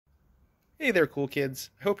Hey there, cool kids.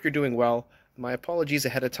 I hope you're doing well. My apologies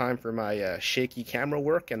ahead of time for my shaky camera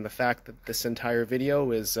work and the fact that this entire video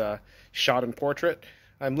is shot in portrait.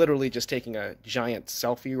 I'm literally just taking a giant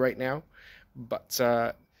selfie right now. But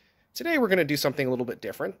today we're going to do something a little bit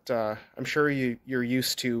different. I'm sure you're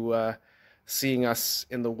used to seeing us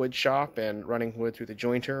in the wood shop and running wood through the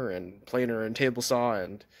jointer and planer and table saw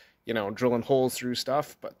and, drilling holes through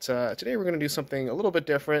stuff. But today we're going to do something a little bit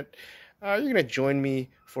different. You're going to join me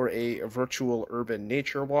for a virtual urban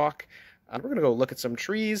nature walk. We're going to go look at some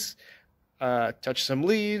trees, touch some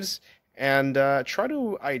leaves, and try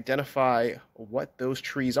to identify what those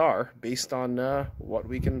trees are based on what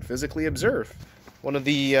we can physically observe. One of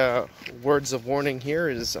the words of warning here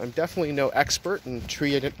is I'm definitely no expert in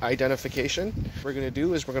tree identification. What we're going to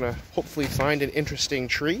do is we're going to hopefully find an interesting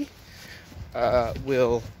tree.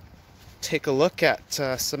 We'll take a look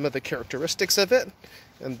at some of the characteristics of it,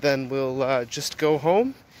 and then we'll just go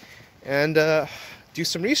home and do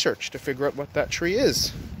some research to figure out what that tree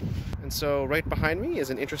is. And so right behind me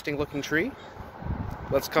is an interesting looking tree.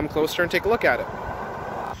 Let's come closer and take a look at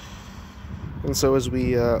it. And so as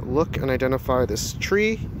we look and identify this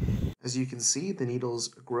tree, as you can see, the needles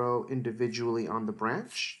grow individually on the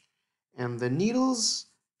branch, and the needles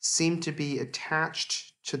seem to be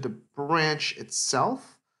attached to the branch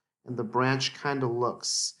itself, and the branch kind of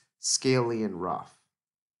looks scaly and rough.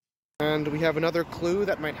 And we have another clue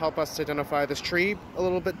that might help us identify this tree a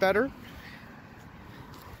little bit better.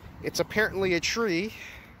 It's apparently a tree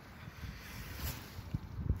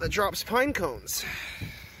that drops pine cones.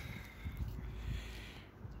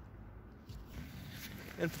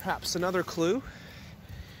 And perhaps another clue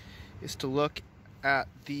is to look at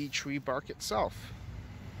the tree bark itself.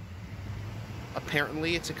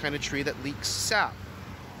 Apparently it's a kind of tree that leaks sap.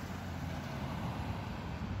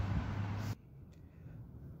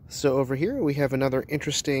 So over here we have another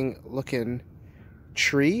interesting looking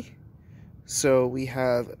tree. So we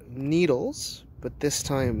have needles, but this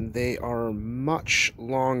time they are much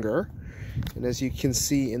longer. And as you can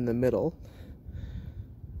see in the middle,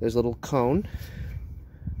 there's a little cone,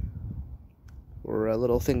 or a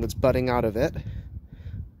little thing that's budding out of it.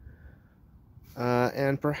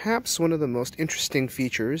 And perhaps one of the most interesting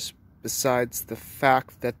features, besides the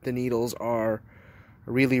fact that the needles are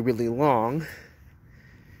really, really long,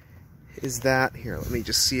 is that, here, let me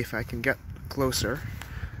just see if I can get closer.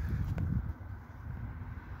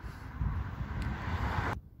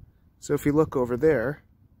 So if you look over there,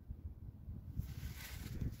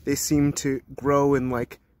 they seem to grow in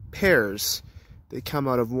like pairs. They come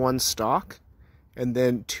out of one stalk, and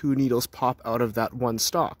then two needles pop out of that one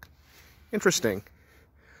stalk. Interesting.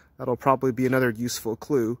 That'll probably be another useful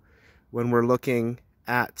clue when we're looking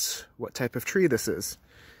at what type of tree this is.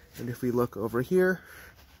 And if we look over here,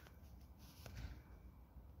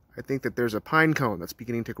 I think that there's a pine cone that's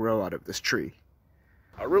beginning to grow out of this tree.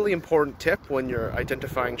 A really important tip when you're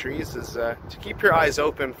identifying trees is to keep your eyes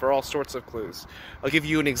open for all sorts of clues. I'll give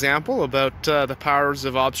you an example about the powers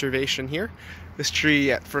of observation here. This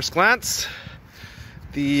tree at first glance,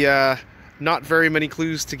 not very many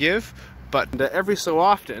clues to give, but every so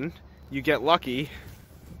often you get lucky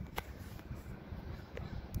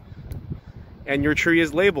and your tree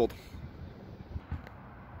is labeled.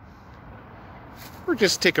 Or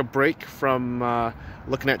just take a break from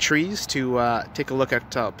looking at trees to take a look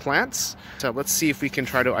at plants. So let's see if we can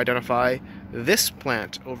try to identify this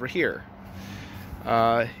plant over here.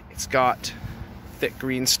 It's got thick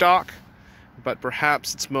green stalk, but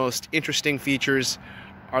perhaps its most interesting features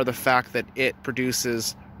are the fact that it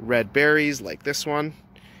produces red berries like this one,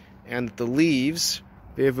 and the leaves,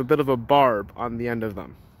 they have a bit of a barb on the end of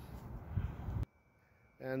them.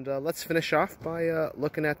 And let's finish off by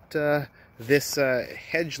looking at this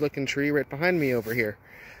hedge-looking tree right behind me over here.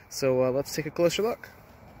 So let's take a closer look.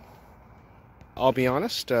 I'll be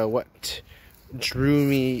honest, what drew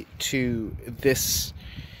me to this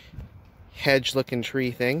hedge-looking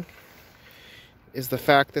tree thing is the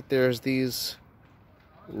fact that there's these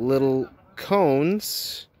little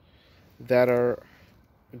cones that are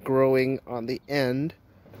growing on the end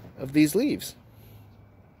of these leaves.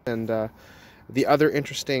 And the other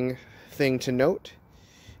interesting thing to note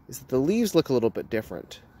is that the leaves look a little bit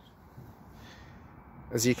different.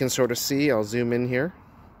 As you can sort of see, I'll zoom in here.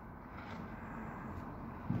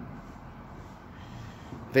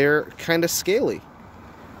 They're kind of scaly,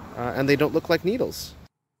 and they don't look like needles.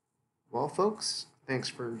 Well, folks, thanks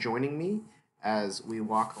for joining me as we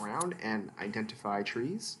walk around and identify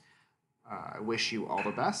trees. I wish you all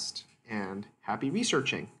the best, and happy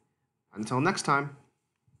researching. Until next time.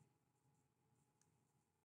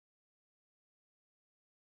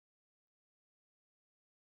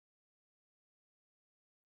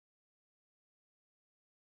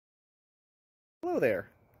 Hello there.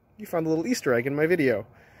 You found a little Easter egg in my video.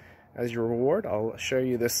 As your reward, I'll show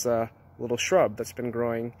you this little shrub that's been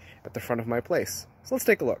growing at the front of my place. So let's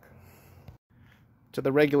take a look. To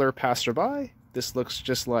the regular passerby, this looks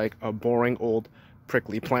just like a boring old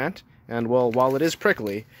prickly plant. And well, while it is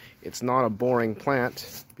prickly, it's not a boring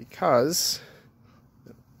plant because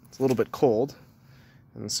it's a little bit cold.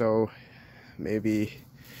 And so maybe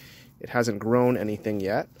it hasn't grown anything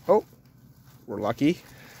yet. Oh, we're lucky.